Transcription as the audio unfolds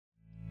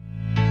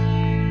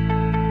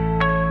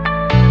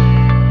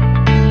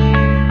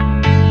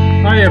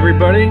Hi,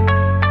 everybody.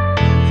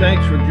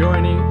 Thanks for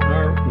joining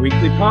our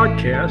weekly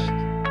podcast.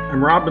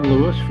 I'm Robin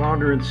Lewis,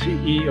 founder and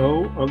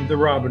CEO of The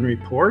Robin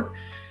Report.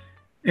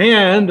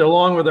 And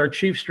along with our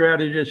chief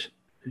strategist,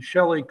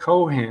 Shelley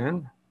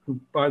Cohan, who,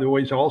 by the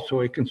way, is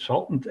also a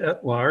consultant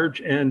at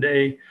large and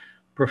a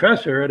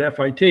professor at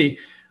FIT,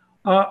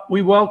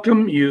 we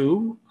welcome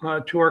you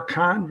to our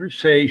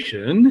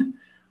conversation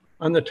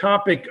on the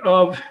topic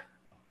of,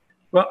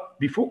 well,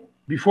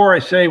 before I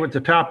say what the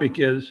topic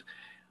is,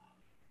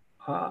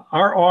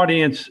 our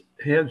audience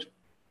has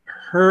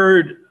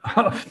heard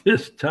of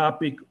this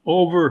topic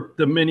over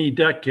the many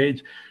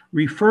decades,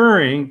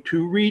 referring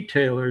to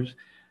retailers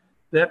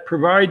that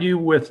provide you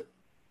with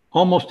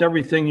almost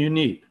everything you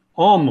need,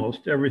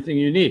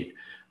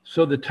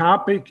 So the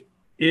topic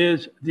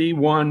is the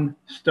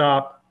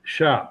one-stop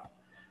shop.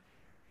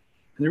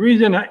 And the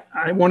reason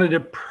I wanted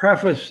to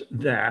preface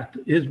that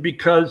is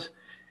because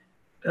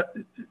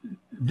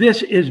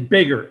this is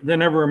bigger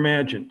than ever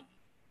imagined.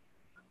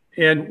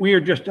 And we are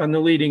just on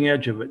the leading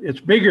edge of it. It's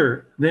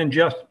bigger than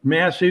just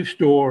massive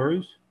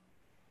stores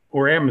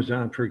or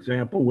Amazon, for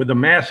example, with a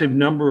massive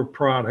number of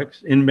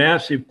products in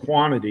massive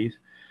quantities,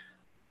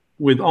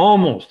 with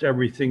almost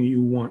everything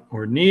you want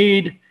or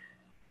need.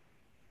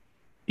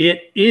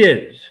 It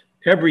is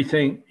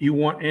everything you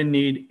want and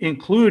need,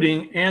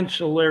 including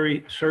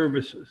ancillary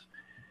services.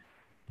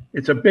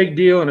 It's a big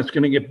deal, and it's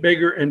going to get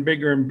bigger and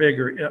bigger and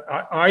bigger.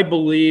 I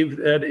believe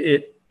that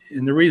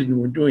and the reason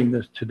we're doing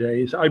this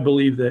today is I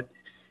believe that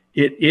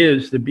it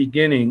is the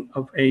beginning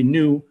of a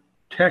new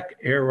tech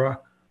era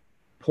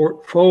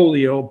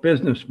portfolio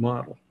business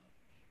model.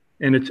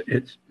 And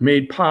it's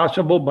made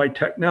possible by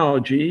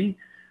technology,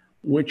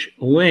 which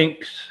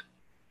links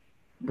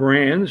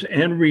brands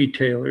and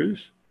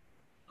retailers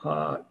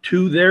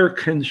to their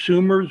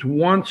consumers'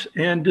 wants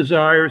and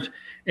desires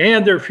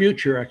and their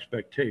future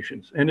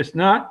expectations. And it's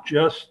not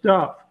just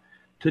stuff.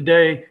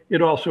 Today,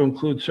 it also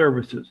includes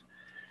services.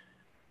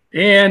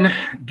 And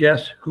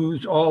guess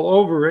who's all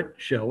over it,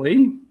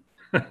 Shelley?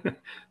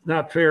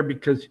 Not fair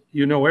because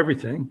you know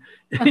everything.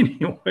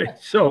 Anyway,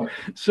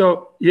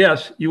 so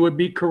yes, you would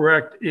be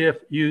correct if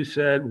you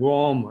said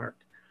Walmart.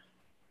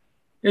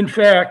 In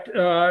fact,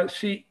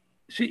 CEO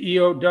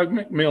Doug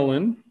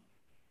McMillon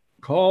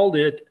called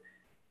it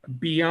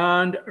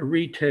beyond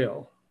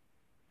retail.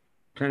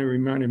 Kind of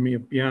reminded me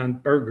of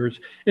Beyond Burgers.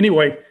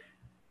 Anyway,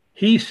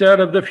 he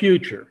said of the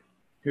future,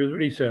 here's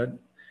what he said,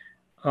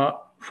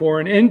 for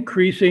an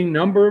increasing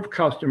number of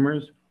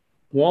customers,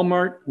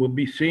 Walmart will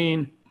be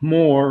seen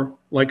more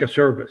like a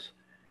service.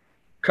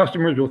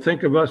 Customers will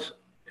think of us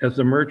as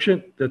the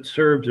merchant that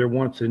serves their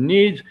wants and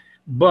needs,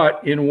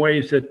 but in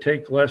ways that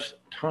take less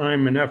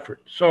time and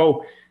effort.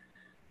 So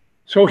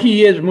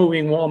he is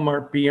moving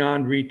Walmart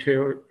beyond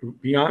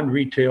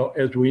retail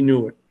as we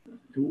knew it,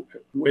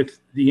 with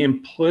the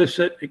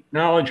implicit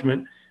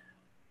acknowledgement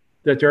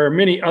that there are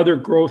many other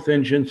growth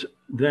engines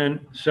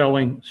than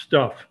selling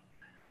stuff.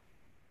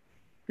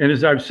 And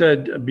as I've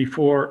said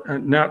before,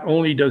 not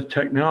only does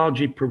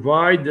technology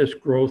provide this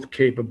growth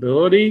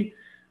capability,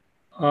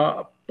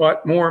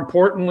 but more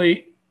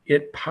importantly,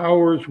 it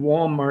powers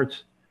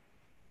Walmart's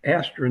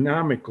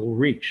astronomical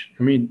reach.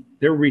 I mean,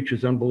 their reach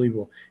is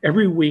unbelievable.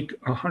 Every week,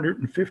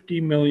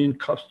 150 million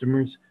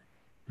customers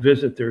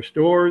visit their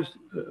stores,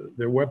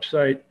 their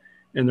website,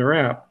 and their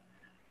app.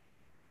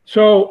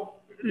 So,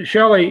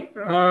 Shelley,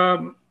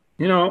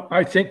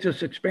 I think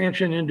this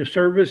expansion into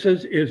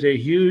services is a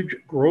huge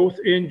growth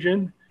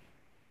engine.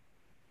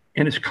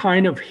 And it's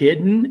kind of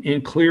hidden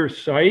in clear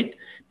sight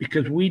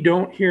because we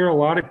don't hear a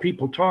lot of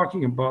people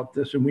talking about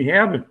this, and we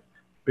haven't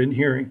been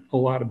hearing a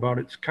lot about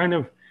it. It's kind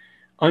of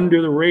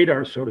under the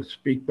radar, so to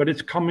speak, but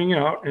it's coming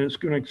out and it's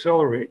going to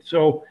accelerate.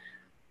 So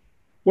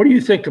what do you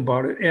think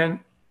about it?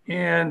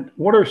 And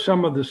what are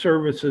some of the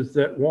services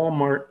that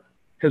Walmart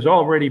has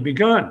already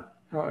begun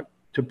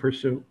to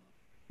pursue?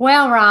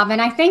 Well,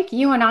 Robin, I think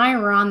you and I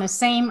were on the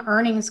same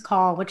earnings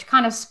call, which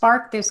kind of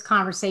sparked this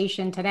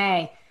conversation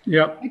today.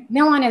 Yep.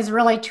 McMillon is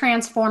really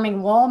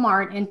transforming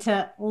Walmart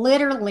into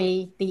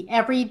literally the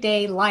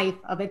everyday life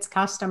of its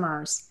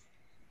customers.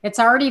 It's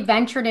already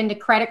ventured into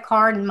credit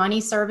card and money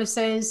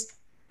services.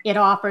 It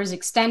offers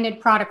extended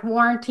product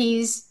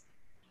warranties,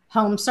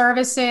 home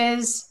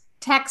services,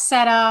 tech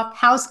setup,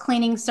 house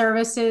cleaning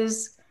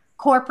services,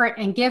 corporate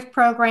and gift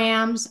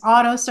programs,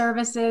 auto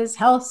services,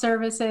 health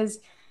services.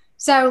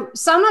 So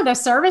some of the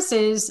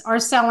services are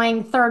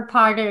selling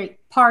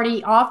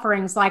third-party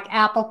offerings like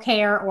Apple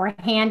Care or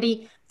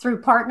Handy through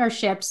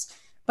partnerships,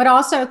 but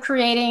also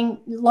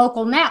creating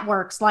local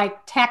networks like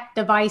tech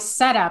device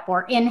setup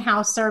or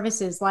in-house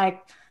services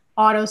like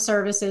auto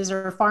services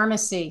or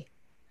pharmacy.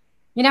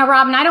 You know,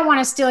 Robin, I don't want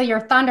to steal your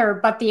thunder,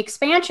 but the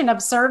expansion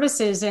of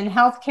services in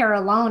healthcare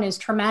alone is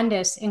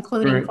tremendous,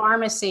 including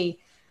pharmacy.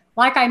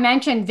 Like I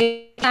mentioned,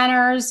 vision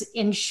centers,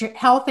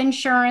 health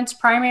insurance,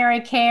 primary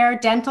care,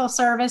 dental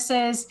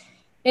services.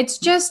 It's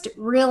just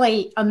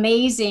really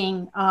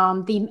amazing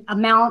the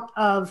amount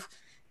of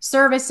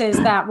services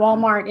that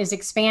Walmart is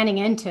expanding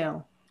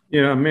into.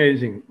 Yeah,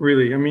 amazing,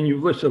 really. I mean,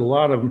 you've listed a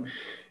lot of them.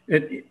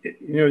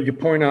 You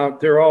point out,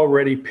 they're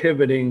already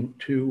pivoting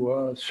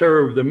to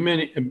serve the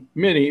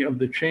many of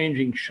the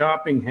changing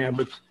shopping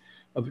habits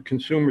of the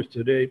consumers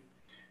today.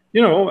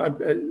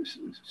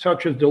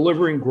 Such as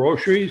delivering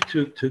groceries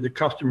to the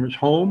customers'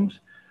 homes,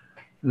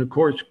 and of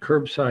course,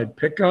 curbside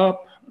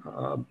pickup,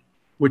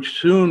 which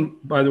soon,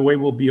 by the way,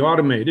 will be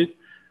automated.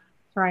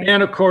 Right.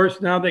 And of course,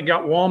 now they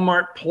got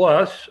Walmart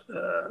Plus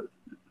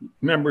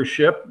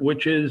membership,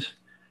 which is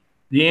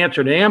the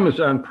answer to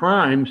Amazon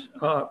Prime's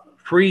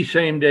free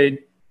same-day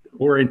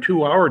or in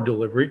 2-hour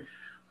delivery.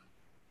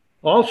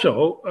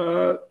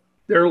 Also,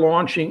 they're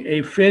launching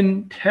a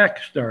fintech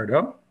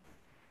startup,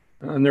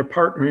 and they're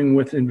partnering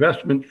with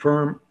investment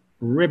firm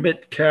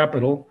Ribbit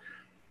Capital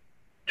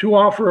to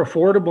offer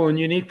affordable and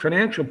unique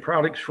financial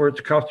products for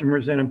its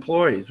customers and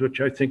employees, which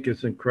I think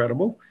is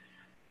incredible.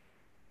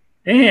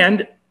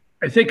 And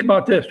I think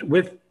about this,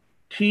 with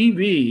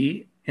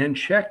TV and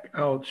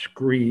checkout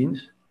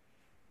screens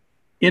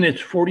in its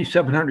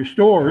 4,700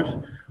 stores,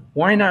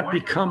 why not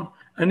become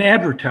an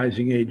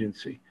advertising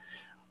agency?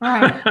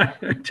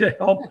 Right.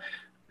 To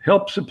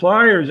help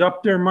suppliers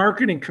up their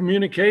marketing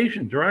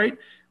communications, right?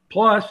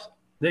 Plus,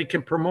 they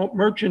can promote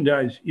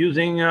merchandise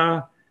using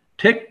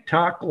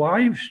TikTok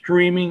live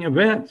streaming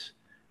events.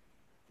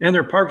 And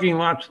their parking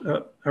lots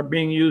are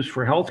being used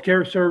for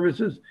healthcare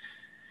services.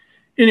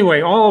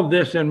 Anyway, all of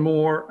this and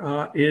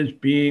more is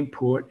being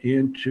put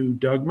into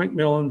Doug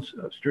McMillon's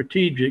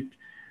strategic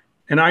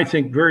and I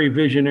think very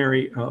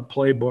visionary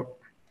playbook.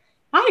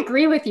 I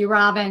agree with you,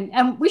 Robin.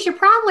 And we should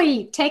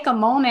probably take a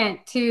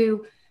moment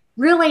to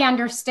really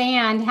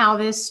understand how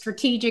this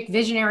strategic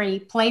visionary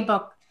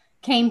playbook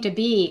came to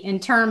be in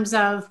terms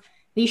of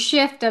the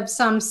shift of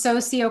some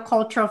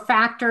sociocultural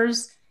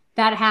factors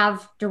that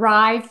have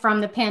derived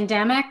from the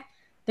pandemic,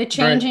 the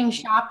changing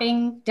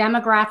shopping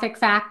demographic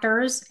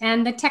factors,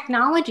 and the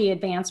technology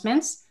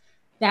advancements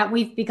that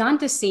we've begun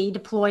to see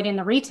deployed in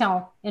the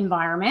retail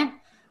environment,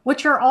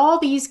 which are all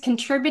these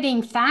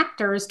contributing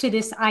factors to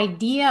this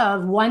idea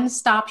of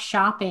one-stop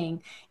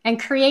shopping and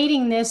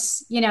creating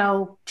this,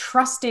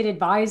 trusted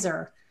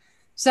advisor.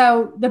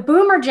 So the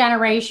boomer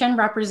generation,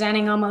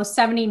 representing almost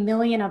 70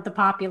 million of the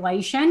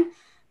population,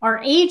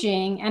 are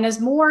aging. And as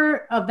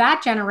more of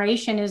that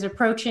generation is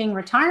approaching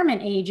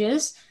retirement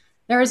ages,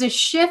 there is a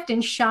shift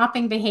in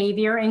shopping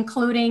behavior,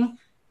 including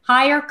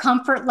higher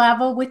comfort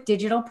level with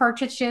digital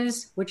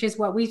purchases, which is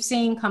what we've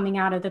seen coming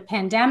out of the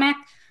pandemic.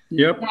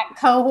 Yep. That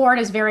cohort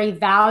is very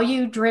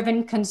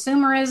value-driven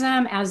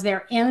consumerism as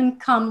their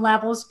income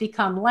levels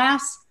become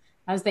less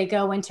as they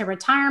go into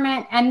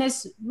retirement, and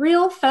this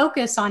real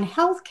focus on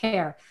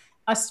healthcare,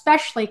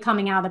 especially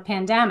coming out of the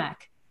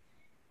pandemic.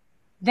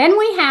 Then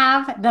we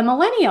have the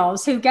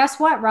millennials who, guess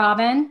what,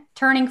 Robin,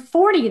 turning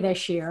 40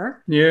 this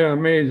year. Yeah,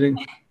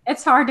 amazing.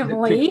 It's hard to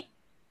believe.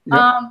 Yep.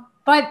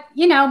 But,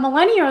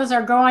 millennials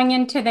are going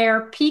into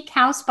their peak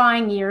house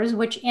buying years,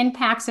 which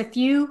impacts a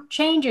few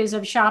changes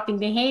of shopping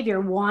behavior.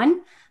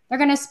 One, they're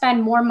going to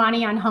spend more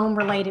money on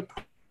home-related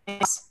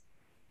products.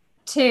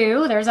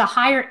 Two, there's a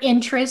higher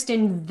interest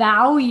in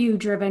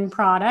value-driven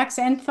products.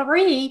 And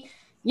three,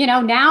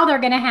 now they're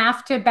going to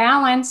have to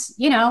balance,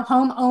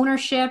 home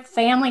ownership,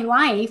 family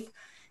life.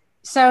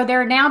 So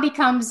there now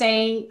becomes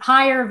a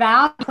higher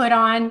value put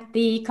on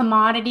the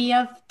commodity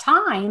of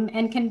time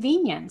and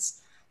convenience.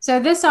 So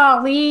this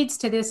all leads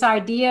to this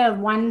idea of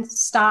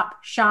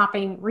one-stop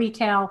shopping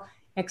retail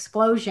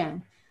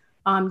explosion.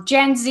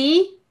 Gen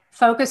Z,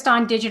 focused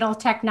on digital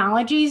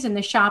technologies and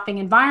the shopping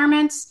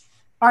environments,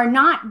 are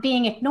not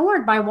being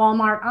ignored by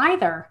Walmart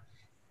either.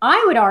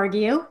 I would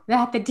argue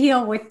that the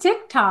deal with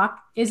TikTok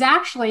is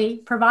actually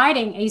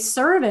providing a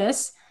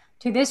service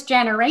to this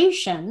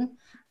generation.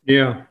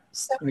 Yeah.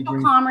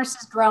 Social commerce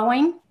is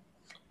growing.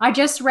 I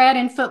just read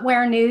in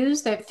Footwear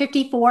News that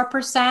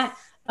 54%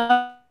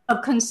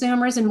 of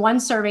consumers in one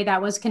survey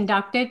that was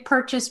conducted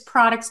purchased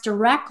products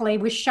directly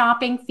with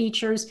shopping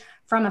features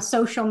from a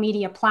social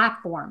media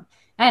platform.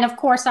 And of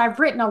course, I've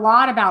written a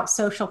lot about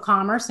social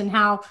commerce and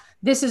how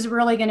this is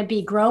really going to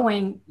be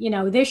growing,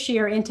 this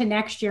year into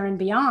next year and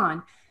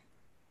beyond.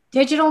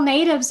 Digital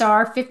natives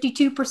are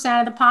 52%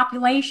 of the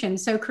population.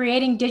 So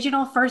creating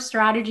digital first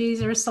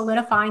strategies are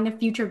solidifying the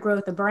future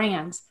growth of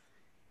brands.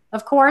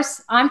 Of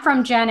course, I'm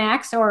from Gen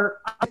X, or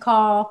I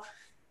call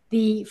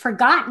the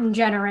forgotten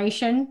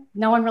generation.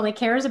 No one really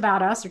cares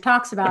about us or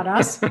talks about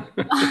us.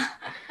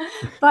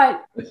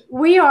 But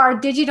we are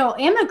digital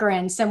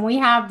immigrants, and we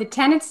have the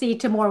tendency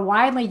to more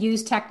widely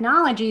use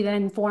technology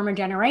than former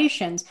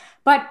generations.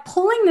 But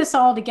pulling this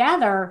all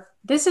together,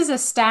 this is a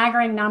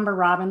staggering number,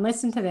 Robin.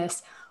 Listen to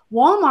this.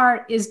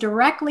 Walmart is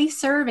directly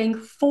serving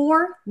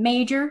 4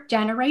 major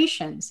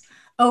generations,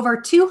 over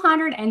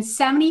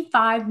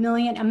 275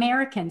 million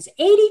Americans,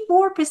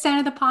 84%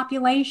 of the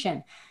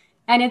population.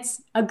 And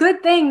it's a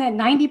good thing that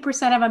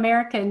 90% of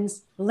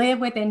Americans live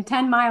within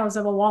 10 miles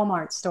of a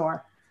Walmart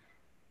store.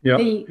 Yeah,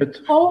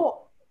 the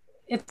whole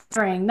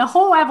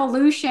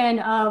evolution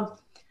of,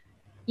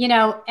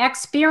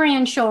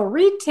 experiential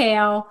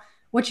retail,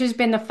 which has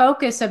been the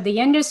focus of the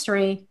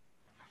industry,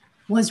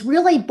 was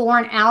really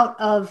born out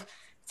of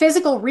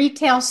physical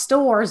retail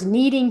stores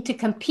needing to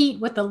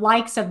compete with the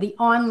likes of the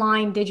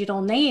online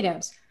digital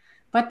natives.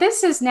 But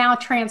this is now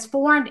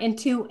transformed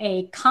into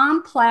a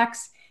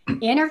complex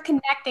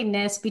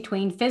interconnectedness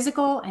between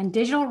physical and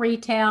digital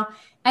retail,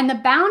 and the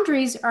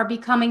boundaries are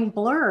becoming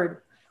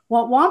blurred.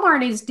 What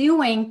Walmart is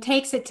doing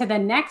takes it to the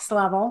next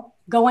level,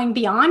 going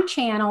beyond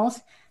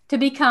channels to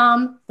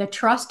become the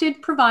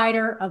trusted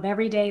provider of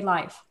everyday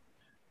life.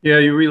 Yeah,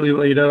 you really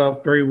laid it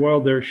out very well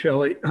there,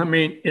 Shelley. I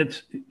mean,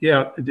 it's,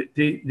 yeah,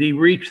 the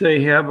reach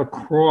they have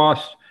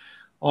across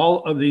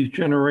all of these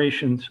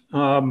generations.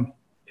 And,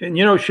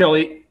 you know,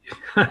 Shelley,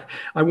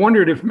 I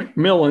wondered if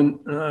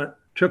Macmillan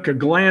took a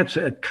glance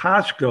at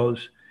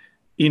Costco's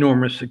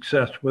enormous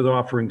success with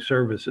offering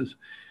services.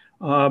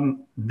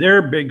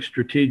 Their big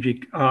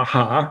strategic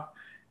aha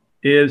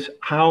is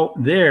how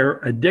their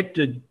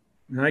addicted,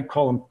 and I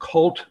call them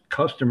cult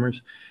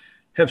customers,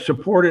 have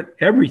supported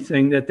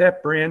everything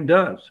that brand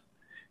does,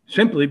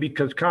 simply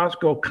because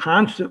Costco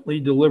constantly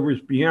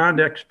delivers beyond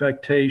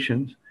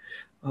expectations.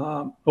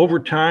 Over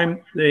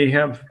time, they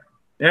have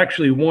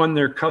actually won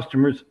their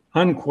customers'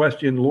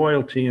 unquestioned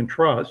loyalty and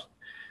trust.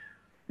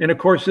 And of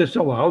course, this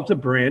allows the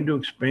brand to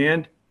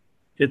expand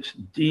its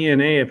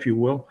DNA, if you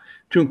will,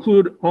 to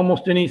include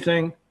almost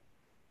anything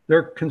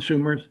their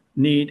consumers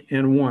need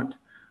and want.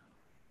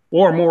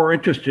 Or more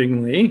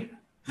interestingly,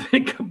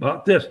 think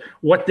about this,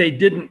 what they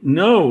didn't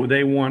know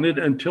they wanted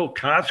until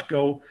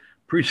Costco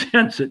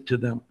presents it to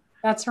them.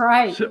 That's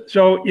right.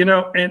 So, you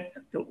know, and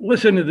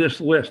listen to this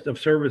list of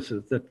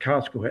services that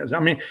Costco has. I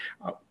mean,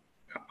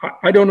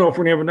 I don't know if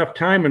we're going to have enough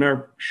time in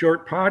our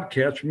short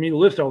podcast for me to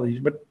list all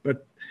these,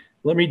 but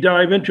let me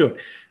dive into it.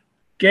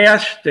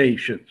 Gas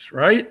stations,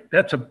 right?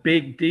 That's a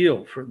big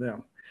deal for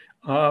them.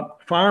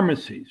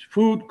 Pharmacies,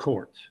 food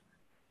courts,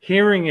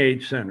 hearing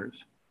aid centers,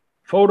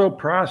 photo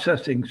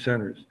processing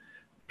centers,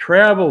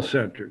 travel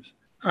centers,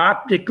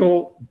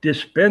 optical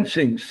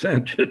dispensing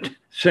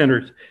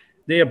centers.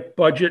 They have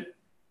budget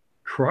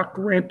truck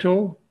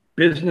rental,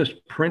 business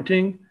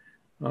printing,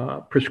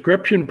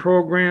 prescription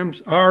programs,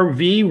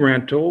 RV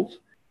rentals,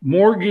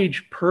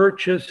 mortgage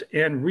purchase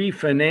and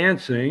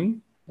refinancing,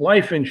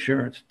 life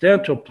insurance,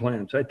 dental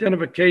plans,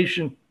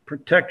 identification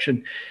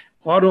protection,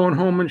 auto and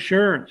home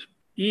insurance,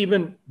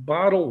 even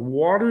bottled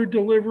water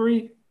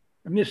delivery.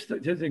 I mean, this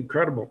is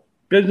incredible.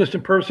 Business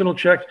and personal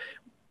checks,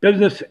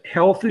 business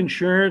health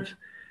insurance,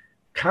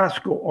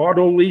 Costco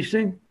auto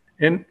leasing.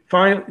 And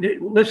finally,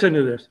 listen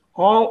to this.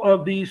 All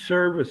of these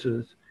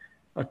services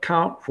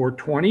account for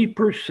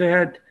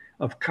 20%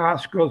 of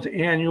Costco's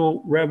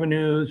annual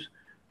revenues,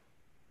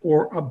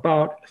 or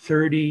about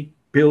 $30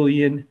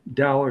 billion.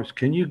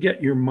 Can you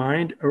get your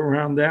mind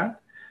around that?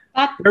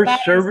 Their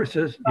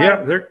services,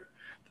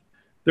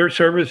 their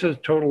services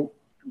total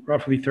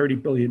roughly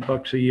 $30 billion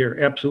a year.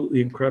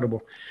 Absolutely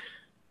incredible.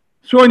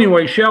 So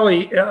anyway,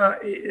 Shelley,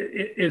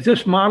 is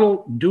this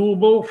model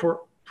doable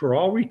for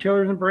all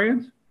retailers and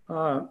brands?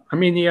 I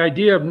mean, the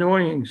idea of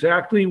knowing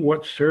exactly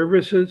what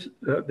services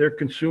their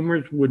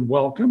consumers would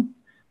welcome.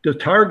 Does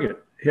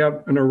Target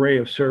have an array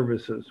of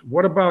services?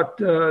 What about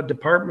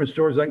department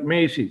stores like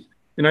Macy's?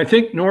 And I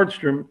think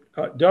Nordstrom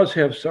does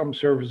have some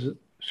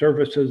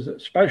services,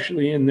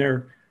 especially in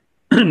their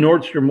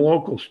Nordstrom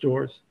local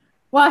stores.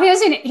 Well,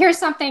 here's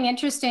something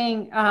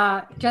interesting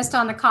just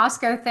on the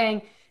Costco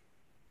thing.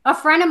 A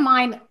friend of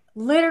mine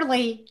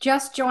literally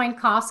just joined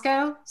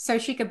Costco so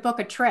she could book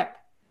a trip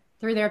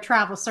through their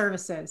travel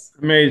services.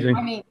 Amazing.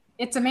 I mean,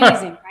 it's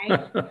amazing,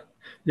 right?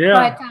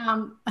 Yeah.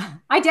 But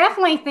I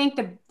definitely think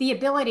the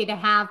ability to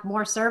have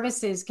more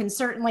services can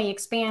certainly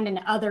expand in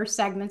other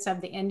segments of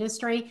the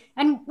industry.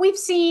 And we've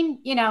seen,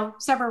 you know,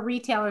 several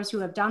retailers who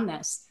have done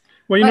this.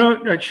 Well,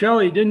 you know,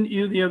 Shelley, didn't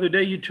you the other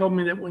day, you told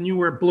me that when you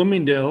were at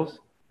Bloomingdale's,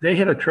 they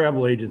had a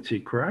travel agency,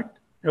 correct?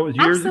 That was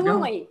years ago?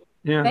 Absolutely.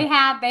 Yeah.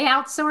 They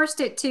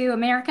outsourced it to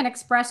American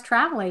Express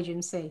Travel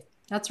Agency.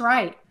 That's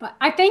right. But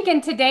I think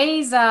in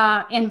today's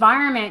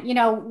environment, you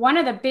know, one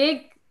of the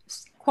big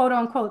quote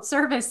unquote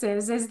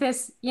services is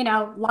this, you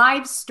know,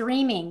 live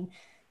streaming,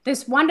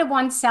 this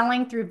one-to-one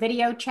selling through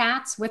video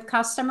chats with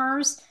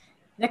customers.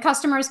 The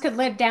customers could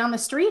live down the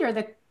street, or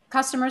the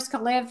customers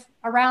could live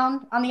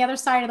around on the other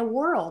side of the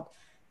world.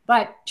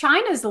 But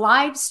China's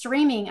live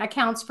streaming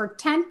accounts for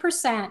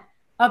 10%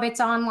 of its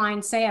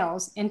online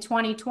sales in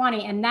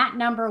 2020, and that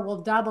number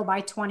will double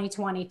by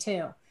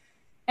 2022.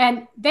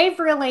 And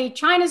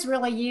China's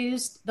really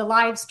used the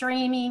live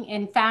streaming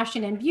in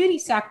fashion and beauty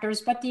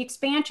sectors, but the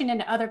expansion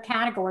into other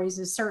categories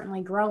is certainly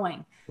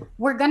growing.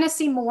 We're going to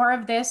see more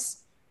of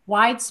this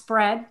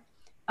widespread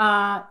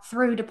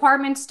through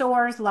department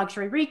stores,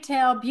 luxury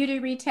retail, beauty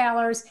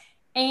retailers,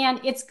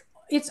 and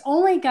it's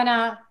only going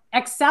to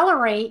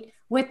accelerate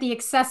with the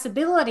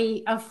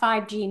accessibility of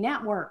 5G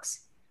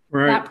networks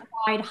that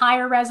provide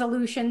higher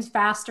resolutions,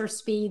 faster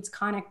speeds,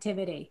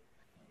 connectivity.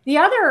 The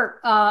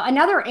other,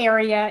 another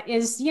area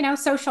is, you know,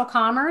 social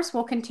commerce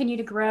will continue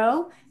to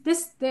grow.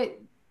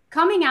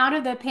 Coming out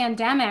of the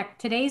pandemic,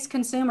 today's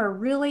consumer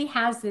really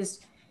has this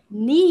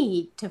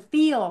need to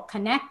feel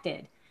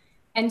connected.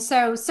 And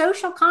so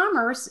social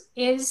commerce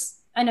is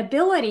an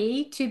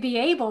ability to be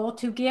able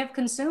to give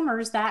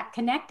consumers that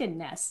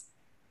connectedness.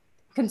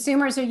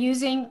 Consumers are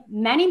using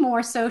many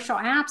more social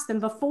apps than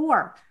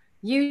before.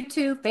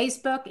 YouTube,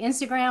 Facebook,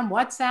 Instagram,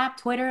 WhatsApp,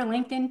 Twitter,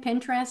 LinkedIn,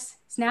 Pinterest,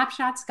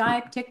 Snapchat,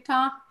 Skype,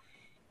 TikTok.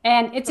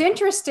 And it's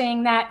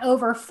interesting that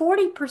over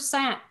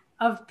 40%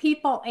 of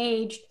people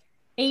aged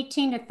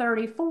 18 to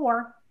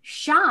 34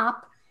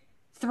 shop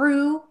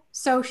through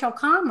social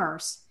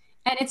commerce.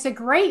 And it's a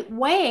great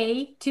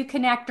way to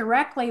connect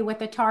directly with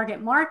the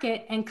target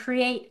market and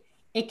create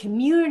a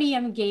community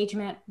of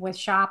engagement with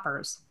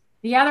shoppers.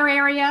 The other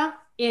area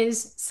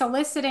is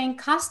soliciting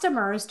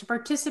customers to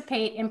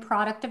participate in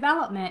product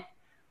development,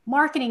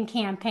 marketing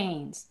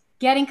campaigns,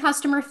 getting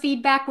customer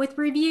feedback with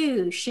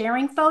reviews,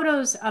 sharing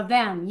photos of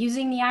them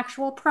using the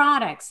actual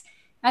products.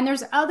 And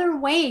there's other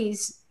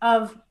ways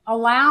of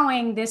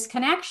allowing this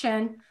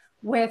connection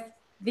with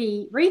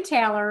the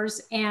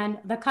retailers and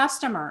the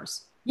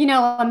customers. You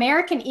know,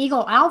 American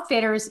Eagle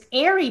Outfitters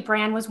Aerie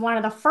brand was one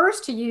of the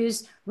first to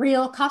use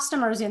real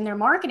customers in their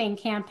marketing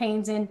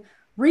campaigns. And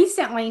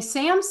recently,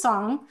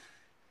 Samsung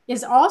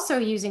is also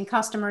using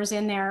customers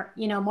in their,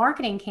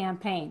 marketing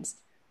campaigns.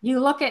 You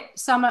look at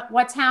some of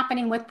what's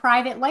happening with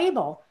private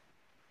label.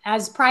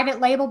 As private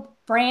label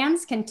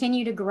brands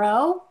continue to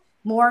grow,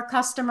 more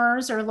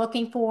customers are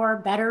looking for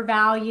better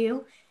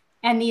value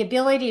and the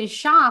ability to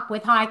shop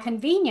with high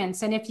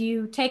convenience. And if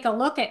you take a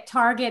look at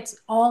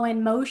Target's All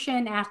in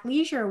Motion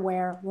athleisure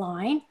wear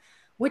line,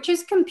 which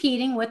is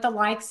competing with the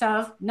likes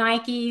of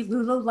Nike,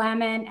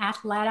 Lululemon,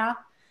 Athleta,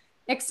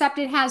 except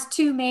it has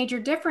two major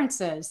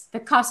differences. The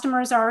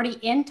customer is already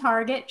in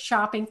Target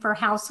shopping for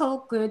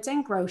household goods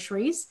and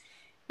groceries.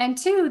 And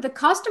two, the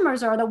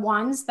customers are the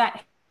ones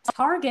that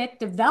Target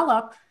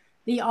develop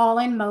the All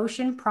in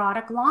Motion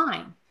product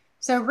line.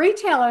 So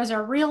retailers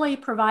are really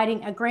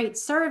providing a great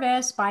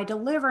service by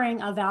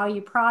delivering a value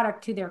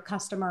product to their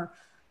customer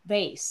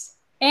base.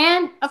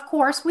 And of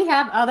course, we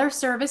have other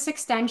service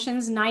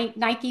extensions,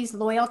 Nike's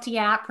loyalty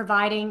app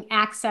providing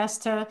access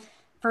to,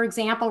 for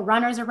example,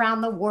 runners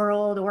around the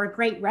world, or a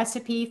great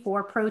recipe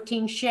for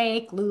protein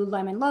shake,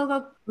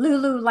 Lululemon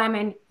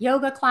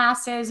yoga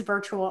classes,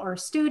 virtual or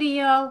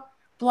studio,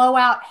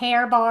 blowout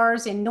hair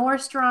bars in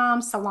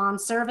Nordstrom, salon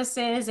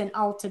services in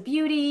Ulta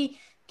Beauty,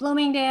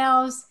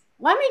 Bloomingdale's.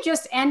 Let me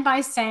just end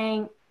by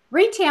saying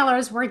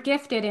retailers were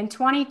gifted in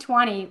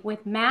 2020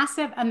 with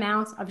massive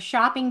amounts of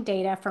shopping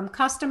data from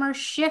customers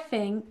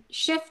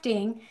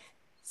shifting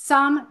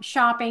some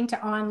shopping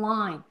to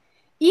online.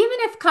 Even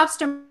if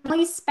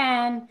customers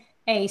spend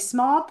a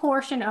small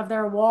portion of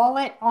their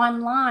wallet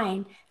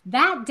online,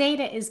 that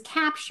data is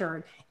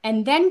captured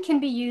and then can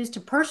be used to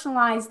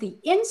personalize the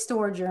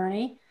in-store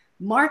journey,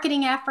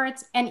 marketing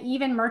efforts, and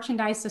even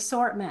merchandise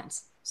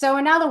assortments. So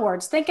in other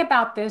words, think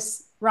about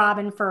this,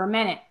 Robin, for a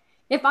minute.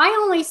 If I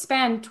only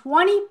spend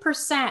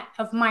 20%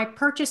 of my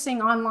purchasing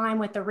online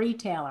with the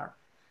retailer,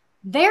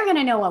 they're going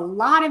to know a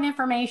lot of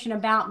information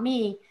about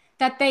me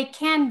that they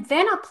can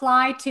then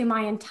apply to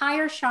my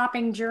entire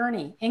shopping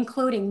journey,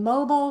 including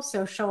mobile,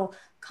 social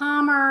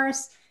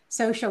commerce,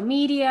 social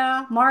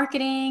media,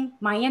 marketing,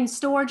 my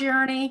in-store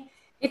journey.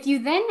 If you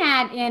then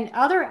add in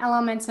other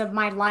elements of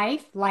my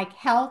life, like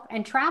health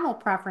and travel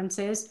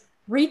preferences,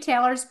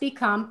 retailers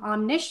become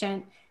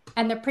omniscient,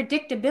 and the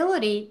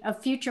predictability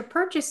of future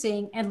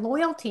purchasing and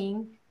loyalty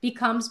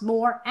becomes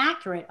more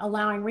accurate,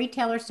 allowing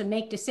retailers to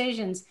make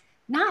decisions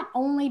not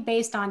only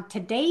based on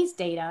today's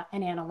data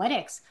and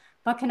analytics,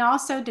 but can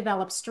also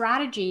develop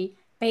strategy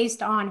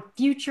based on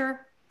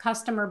future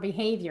customer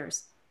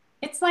behaviors.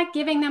 It's like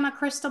giving them a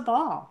crystal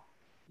ball.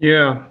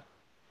 Yeah,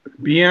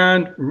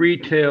 beyond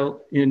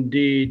retail,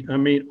 indeed. I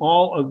mean,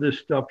 all of this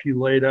stuff you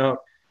laid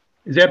out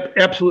is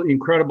absolutely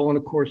incredible, and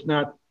of course,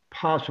 not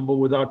possible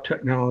without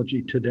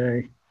technology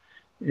today.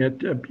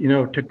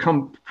 To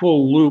come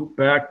full loop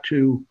back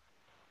to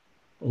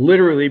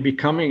literally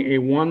becoming a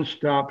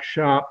one-stop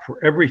shop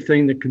for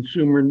everything the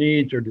consumer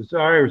needs or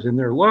desires in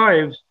their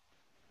lives,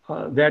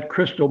 that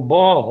crystal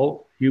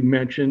ball you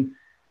mentioned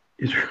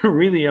is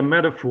really a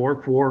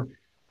metaphor for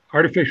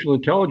artificial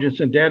intelligence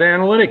and data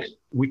analytics.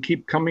 We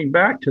keep coming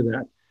back to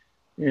that,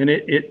 and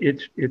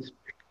it's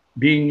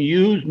being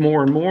used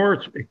more and more.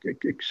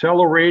 It's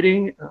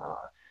accelerating.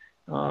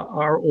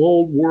 Our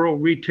old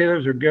world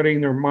retailers are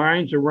getting their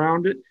minds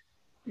around it,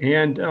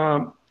 and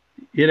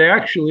it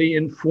actually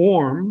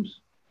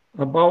informs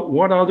about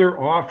what other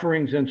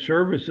offerings and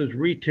services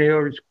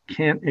retailers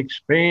can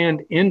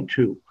expand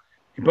into.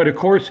 But of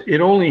course,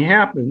 it only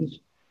happens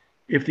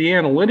if the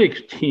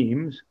analytics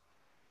teams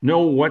know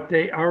what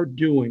they are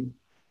doing.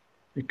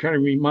 It kind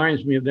of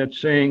reminds me of that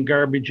saying,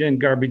 garbage in,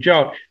 garbage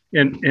out.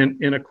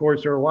 And of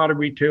course, there are a lot of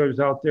retailers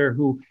out there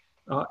who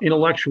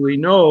intellectually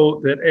know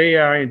that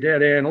AI and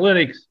data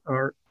analytics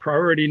are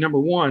priority number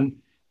one,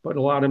 but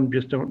a lot of them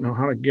just don't know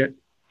how to get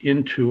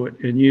into it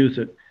and use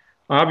it.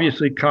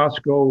 Obviously,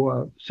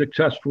 Costco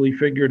successfully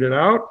figured it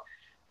out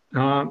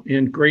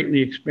and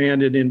greatly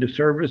expanded into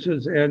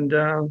services and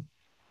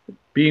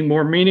being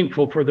more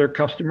meaningful for their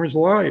customers'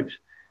 lives.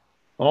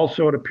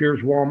 Also, it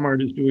appears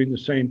Walmart is doing the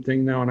same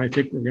thing now, and I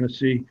think we're going to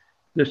see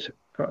this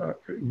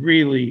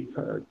really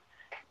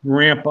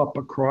ramp up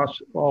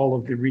across all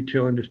of the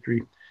retail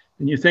industry.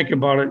 And you think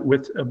about it,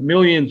 with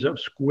millions of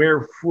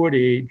square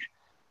footage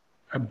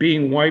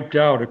being wiped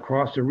out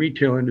across the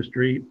retail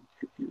industry,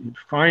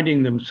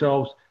 finding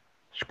themselves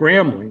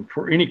scrambling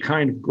for any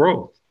kind of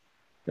growth.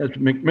 As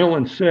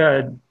Macmillan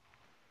said,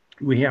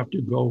 we have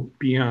to go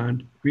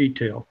beyond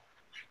retail.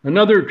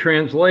 Another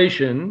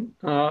translation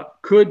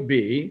could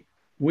be,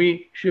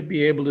 we should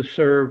be able to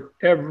serve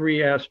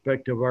every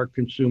aspect of our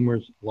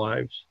consumers'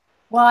 lives.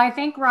 Well, I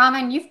think,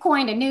 Robin, you've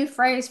coined a new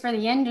phrase for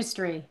the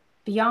industry,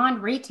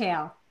 beyond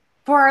retail.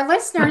 For our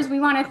listeners, we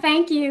want to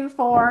thank you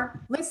for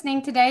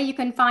listening today. You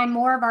can find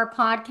more of our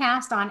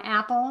podcast on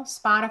Apple,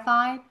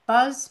 Spotify,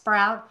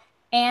 Buzzsprout,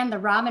 and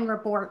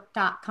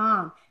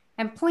therobinreport.com.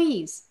 And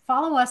please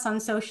follow us on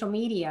social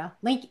media,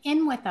 link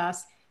in with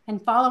us,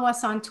 and follow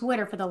us on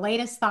Twitter for the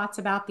latest thoughts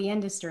about the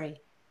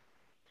industry.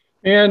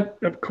 And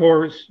of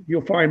course,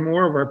 you'll find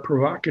more of our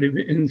provocative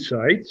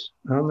insights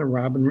on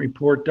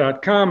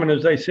therobinreport.com. And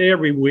as I say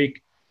every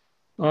week,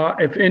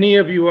 if any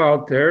of you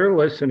out there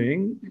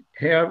listening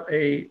have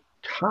a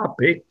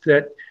topic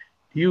that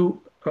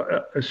you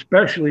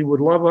especially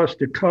would love us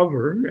to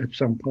cover at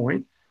some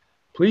point,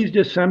 please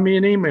just send me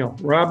an email,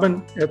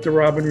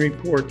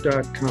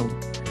 robin@therobinreport.com.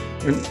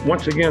 And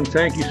once again,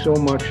 thank you so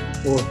much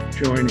for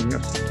joining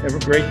us. Have a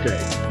great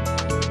day.